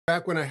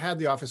back when I had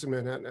the office in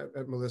Manhattan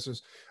at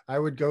Melissa's, I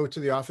would go to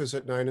the office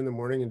at 9 in the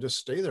morning and just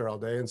stay there all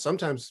day. And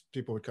sometimes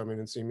people would come in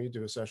and see me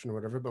do a session or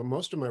whatever, but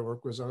most of my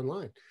work was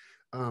online.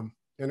 And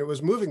it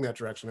was moving that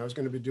direction. I was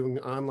going to be doing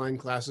online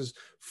classes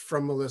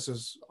from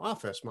Melissa's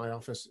office, my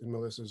office in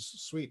Melissa's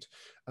suite.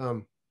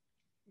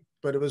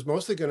 But it was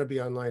mostly going to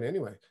be online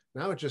anyway.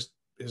 Now it just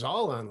is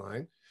all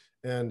online.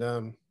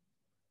 And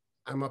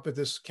I'm up at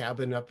this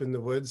cabin up in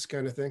the woods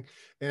kind of thing.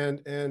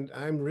 And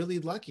I'm really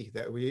lucky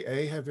that we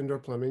A, have indoor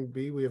plumbing,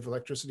 B, we have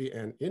electricity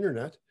and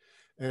internet,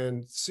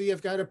 and C,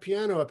 I've got a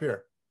piano up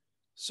here.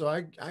 So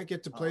I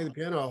get to play the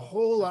piano a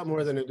whole lot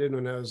more than I did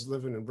when I was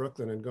living in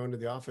Brooklyn and going to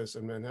the office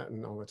in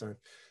Manhattan all the time.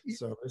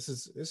 So this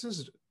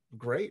is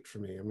great for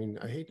me. I mean,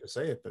 I hate to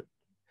say it, but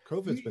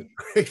COVID's been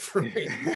great for me.